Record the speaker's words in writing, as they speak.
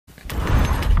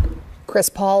Chris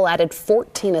Paul added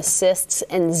 14 assists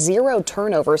and 0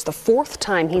 turnovers, the 4th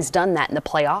time he's done that in the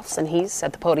playoffs, and he's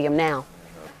at the podium now.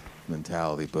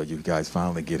 Mentality, but you guys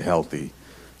finally get healthy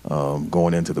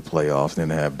going into the playoffs, and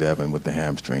then have Devin with the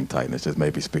hamstring tightness. Just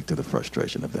maybe speak to the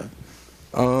frustration of that.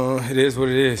 It is what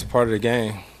it is, part of the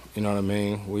game. You know what I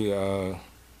mean? We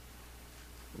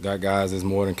got guys that's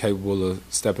more than capable of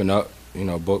stepping up. You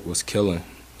know, Book was killing.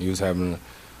 He was having a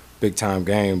big-time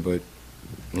game, but,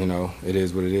 you know, it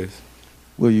is what it is.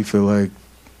 Well, you feel like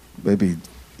maybe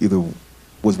either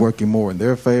was working more in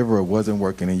their favor or wasn't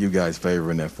working in you guys'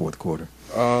 favor in that 4th quarter?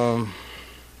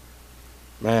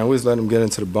 Man, we just let them get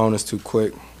into the bonus too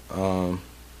quick.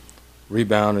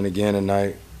 Rebounding again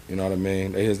tonight, you know what I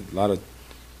mean? They hit a lot of,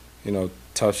 you know,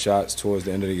 tough shots towards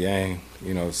the end of the game.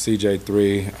 You know,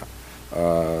 CJ3,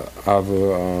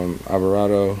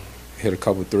 Alvarado hit a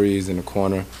couple threes in the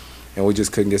corner, and we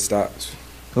just couldn't get stops.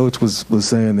 Coach was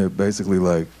saying that basically,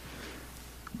 like,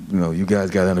 you know, you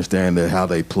guys got to understand that how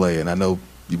they play. And I know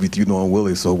you knowing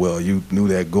Willie so well, you knew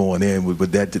that going in. But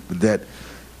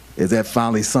is that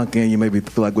finally sunk in? You maybe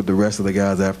feel like with the rest of the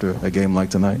guys after a game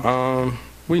like tonight?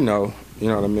 We know, you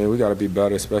know what I mean? We got to be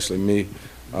better, especially me,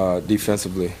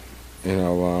 defensively. You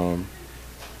know,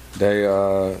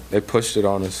 they pushed it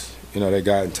on us. You know, they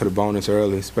got into the bonus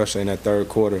early, especially in that 3rd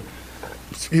quarter.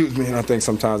 Excuse me, and I think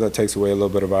sometimes that takes away a little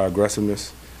bit of our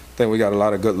aggressiveness. I think we got a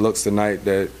lot of good looks tonight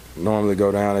that normally go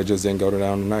down. They just didn't go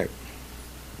down tonight.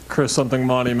 Chris, something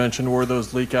Monty mentioned were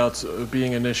those leakouts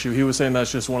being an issue. He was saying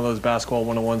that's just one of those basketball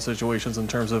one-on-one situations in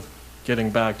terms of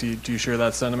getting back. Do you share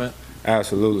that sentiment?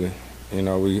 Absolutely. You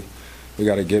know, we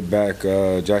got to get back.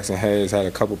 Jackson Hayes had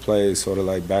a couple plays sort of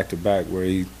like back-to-back where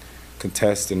he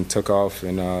contested and took off,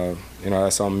 and, you know,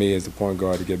 that's on me as the point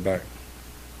guard to get back.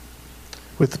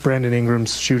 With Brandon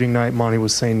Ingram's shooting night, Monty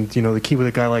was saying, you know, the key with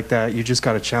a guy like that, you just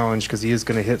got to challenge because he is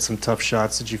going to hit some tough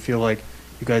shots. Did you feel like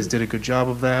you guys did a good job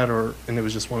of that, and it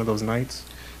was just one of those nights?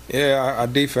 Yeah, our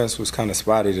defense was kind of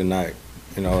spotty tonight.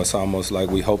 You know, it's almost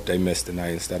like we hoped they missed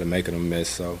tonight instead of making them miss.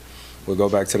 So we'll go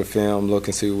back to the film, look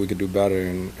and see what we can do better,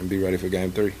 and be ready for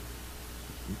Game 3.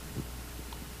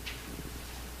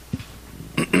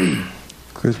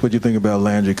 Chris, what do you think about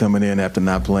Landry coming in after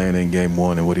not playing in Game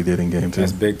 1 and what he did in Game 2?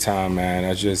 That's big time, man.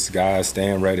 That's just guys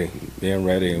staying ready, being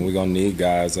ready, and we're going to need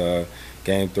guys.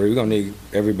 Game 3, we're going to need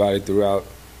everybody throughout,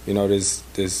 you know, this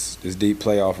deep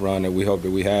playoff run that we hope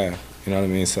that we have. You know what I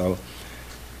mean? So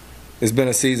it's been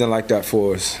a season like that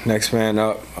for us. Next man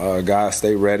up, guys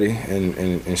stay ready,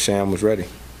 and Sham was ready.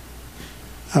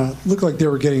 Looked like they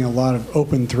were getting a lot of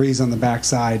open threes on the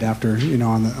backside after, you know,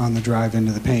 on the drive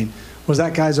into the paint. Was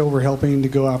that guys over helping to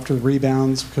go after the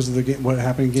rebounds because of what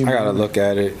happened in Game 1? I got to look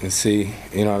at it and see,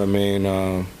 you know what I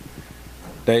mean?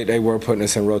 They were putting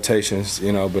us in rotations,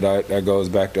 you know, but that goes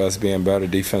back to us being better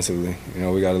defensively. You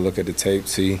know, we got to look at the tape,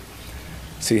 see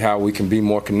how we can be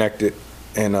more connected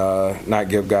and not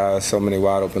give guys so many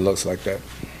wide open looks like that.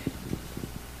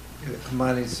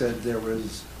 Kamani said there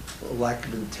was a lack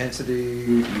of intensity.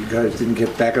 You guys didn't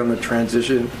get back on the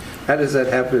transition. How does that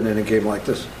happen in a game like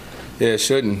this? Yeah, it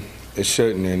shouldn't. It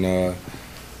shouldn't. And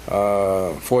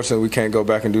fortunately, we can't go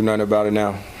back and do nothing about it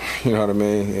now. You know what I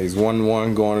mean? It's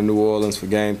 1-1 going to New Orleans for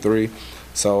Game 3.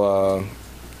 So,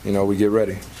 you know, we get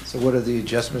ready. So what are the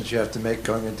adjustments you have to make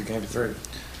going into Game 3?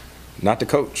 Not the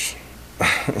coach.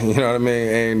 You know what I mean?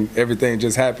 And everything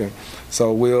just happened.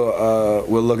 So we'll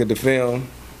look at the film,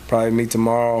 probably meet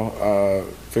tomorrow,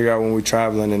 figure out when we're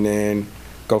traveling, and then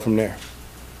go from there.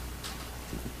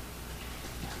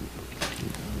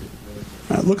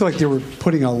 It looked like they were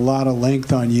putting a lot of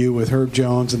length on you with Herb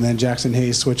Jones and then Jackson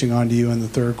Hayes switching on to you in the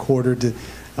 3rd quarter.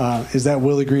 Is that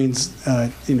Willie Green's,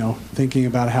 you know, thinking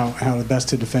about how the best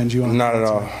to defend you on? Not at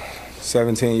all.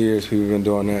 17 years we've been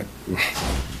doing that.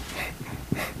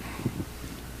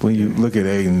 When you look at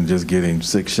Aiden just getting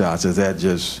 6 shots, is that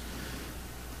just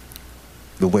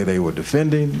the way they were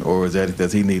defending, or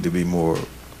does he need to be more?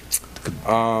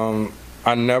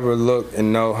 I never look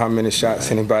and know how many shots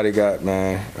anybody got,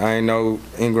 man. I ain't know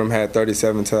Ingram had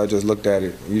 37 until I just looked at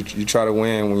it. You try to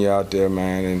win when you're out there,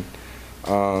 man,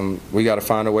 and we got to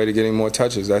find a way to get him more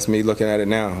touches. That's me looking at it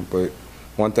now. But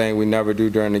one thing we never do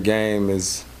during the game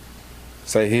is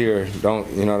say here, don't,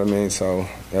 you know what I mean? So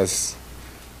that's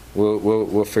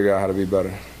we'll figure out how to be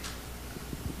better.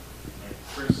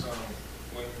 Chris,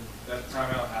 when that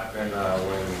timeout happened,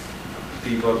 when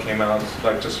D-Book came out,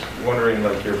 like just wondering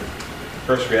like your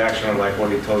first reaction on like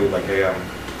what he told you, like, hey,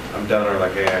 I'm done, or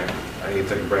like, hey, I need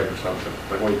to take a break or something.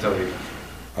 Like, what did he tell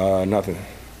you? Nothing.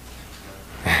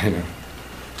 You know,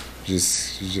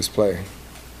 just play.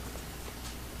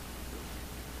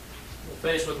 We'll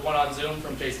finish with one on Zoom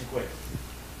from Jason Quick.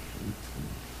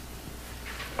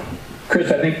 Chris,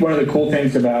 I think one of the cool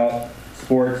things about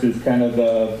sports is kind of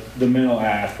the mental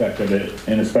aspect of it,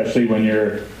 and especially when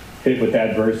you're hit with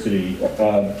adversity.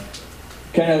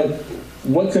 Kind of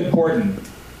what's important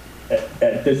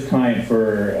at this time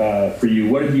for you?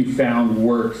 What have you found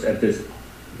works at this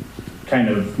kind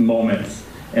of moments,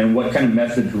 and what kind of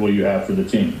message will you have for the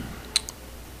team?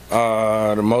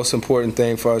 The most important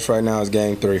thing for us right now is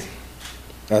Game 3.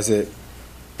 That's it.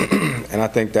 And I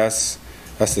think that's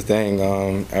the thing.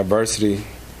 Adversity,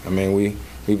 I mean,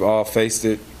 we've all faced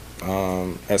it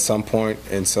at some point,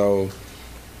 and so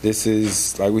this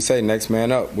is, like we say, next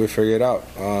man up. We'll figure it out.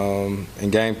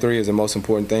 And Game 3 is the most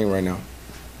important thing right now.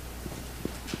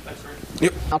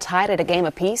 Yep. Now tied at a game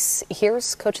apiece,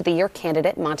 here's Coach of the Year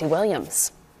candidate Monty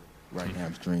Williams. Right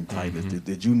hamstring tightness.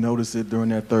 Did you notice it during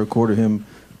that third quarter, him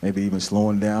maybe even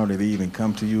slowing down? Did he even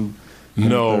come to you?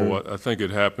 No, I think it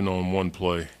happened on one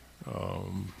play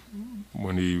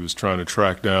when he was trying to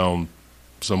track down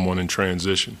someone in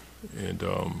transition, and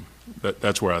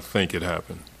that's where I think it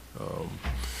happened.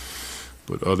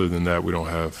 But other than that, we don't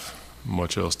have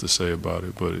much else to say about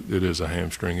it, but it is a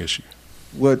hamstring issue.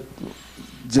 Not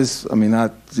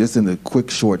just in the quick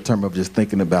short term of just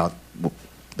thinking about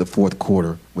the fourth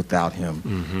quarter without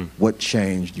him, what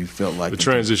changed you felt like? The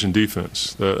transition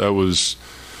defense. That was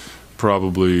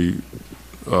probably,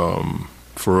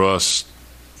 for us,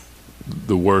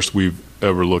 the worst we've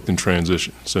ever looked in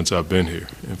transition since I've been here.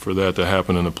 And for that to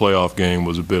happen in a playoff game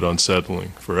was a bit unsettling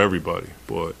for everybody.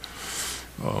 But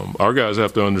our guys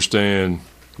have to understand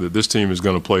that this team is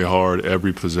going to play hard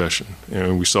every possession.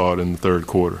 And we saw it in the third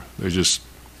quarter.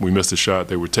 We missed a shot,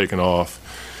 they were taken off,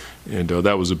 and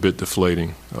that was a bit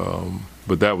deflating.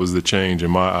 But that was the change in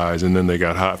my eyes. And then they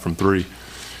got hot from three.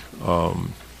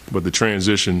 But the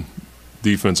transition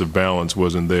defensive balance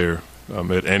wasn't there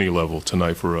at any level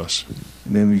tonight for us.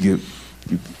 And then you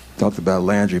talked about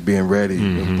Landry being ready.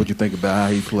 What you think about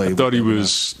how he played? I thought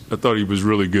he was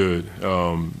really good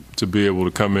to be able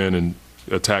to come in and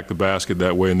attack the basket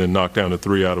that way and then knock down a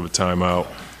three out of a timeout.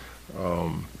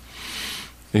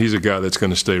 And he's a guy that's going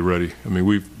to stay ready. I mean,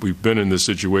 we've been in this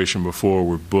situation before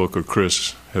where Book or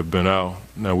Chris have been out.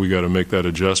 Now we got to make that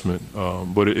adjustment.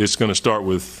 But it's going to start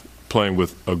with playing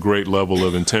with a great level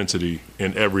of intensity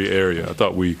in every area. I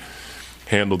thought we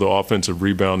handled the offensive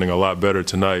rebounding a lot better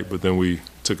tonight, but then we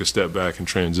took a step back in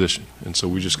transition. And so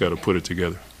we just got to put it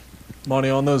together. Monty,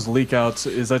 on those leak outs,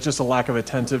 is that just a lack of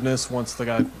attentiveness once the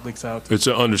guy leaks out? It's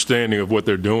an understanding of what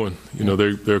they're doing. You know,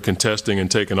 they're contesting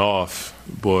and taking off,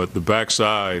 but the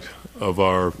backside of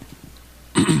our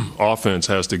offense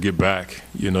has to get back.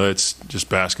 You know, it's just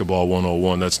basketball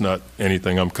 101. That's not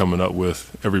anything I'm coming up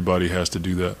with. Everybody has to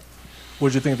do that. What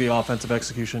did you think of the offensive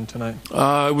execution tonight?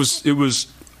 It was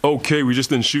okay. We just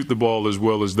didn't shoot the ball as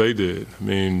well as they did. I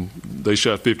mean, they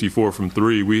shot 54 from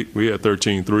three. We had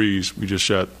 13 threes. We just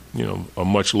shot, a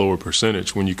much lower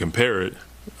percentage. When you compare it,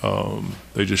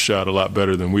 they just shot a lot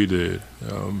better than we did.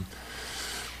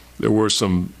 There were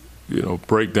some,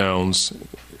 breakdowns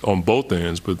on both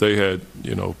ends, but they had,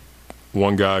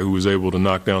 one guy who was able to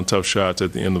knock down tough shots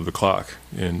at the end of the clock,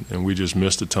 and we just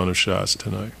missed a ton of shots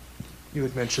tonight. You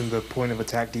had mentioned the point of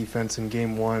attack defense in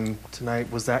game one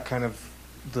tonight. Was that kind of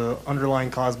the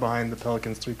underlying cause behind the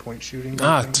Pelicans' three-point shooting?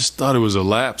 I just thought it was a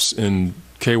lapse in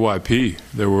KYP.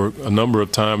 There were a number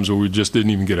of times where we just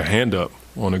didn't even get a hand up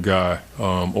on a guy,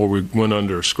 or we went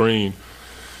under a screen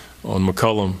on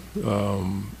McCollum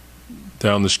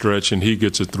down the stretch, and he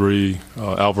gets a three.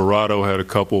 Alvarado had a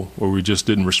couple where we just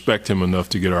didn't respect him enough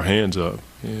to get our hands up.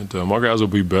 And our guys will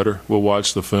be better. We'll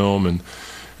watch the film and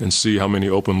see how many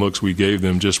open looks we gave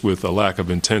them just with a lack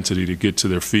of intensity to get to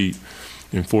their feet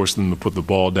and force them to put the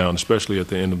ball down, especially at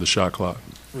the end of the shot clock.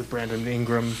 With Brandon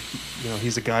Ingram,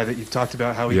 he's a guy that you've talked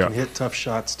about how he can hit tough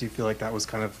shots. Do you feel like that was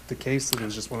kind of the case, that it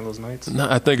was just one of those nights? No,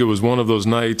 I think it was one of those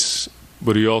nights,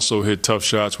 but he also hit tough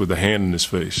shots with a hand in his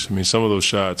face. I mean, some of those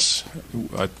shots,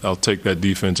 I'll take that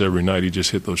defense every night. He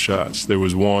just hit those shots. There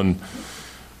was one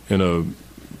in a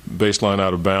baseline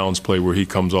out of bounds play where he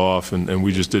comes off, and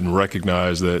we just didn't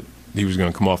recognize that he was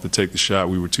going to come off to take the shot.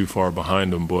 We were too far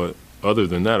behind him, but other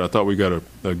than that, I thought we got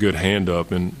a good hand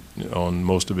up on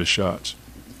most of his shots.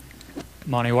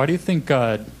 Monty, why do you think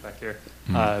back here?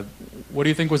 What do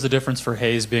you think was the difference for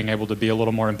Hayes being able to be a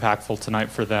little more impactful tonight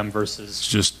for them versus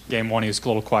just game one? He was a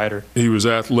little quieter. He was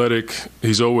athletic.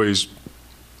 He's always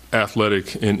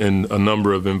athletic in a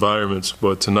number of environments,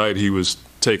 but tonight he was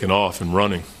taking off and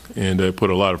running, and they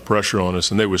put a lot of pressure on us.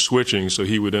 And they were switching, so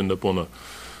he would end up on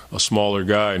a smaller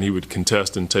guy, and he would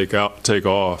contest and take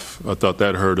off. I thought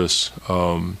that hurt us.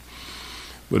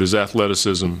 but his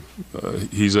athleticism,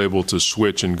 he's able to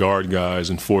switch and guard guys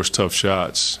and force tough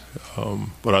shots.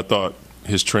 But I thought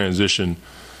his transition,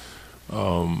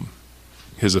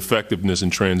 his effectiveness in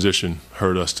transition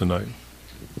hurt us tonight.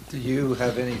 Do you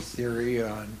have any theory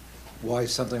on why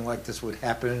something like this would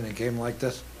happen in a game like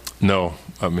this? No,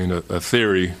 I mean, a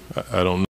theory, I don't know.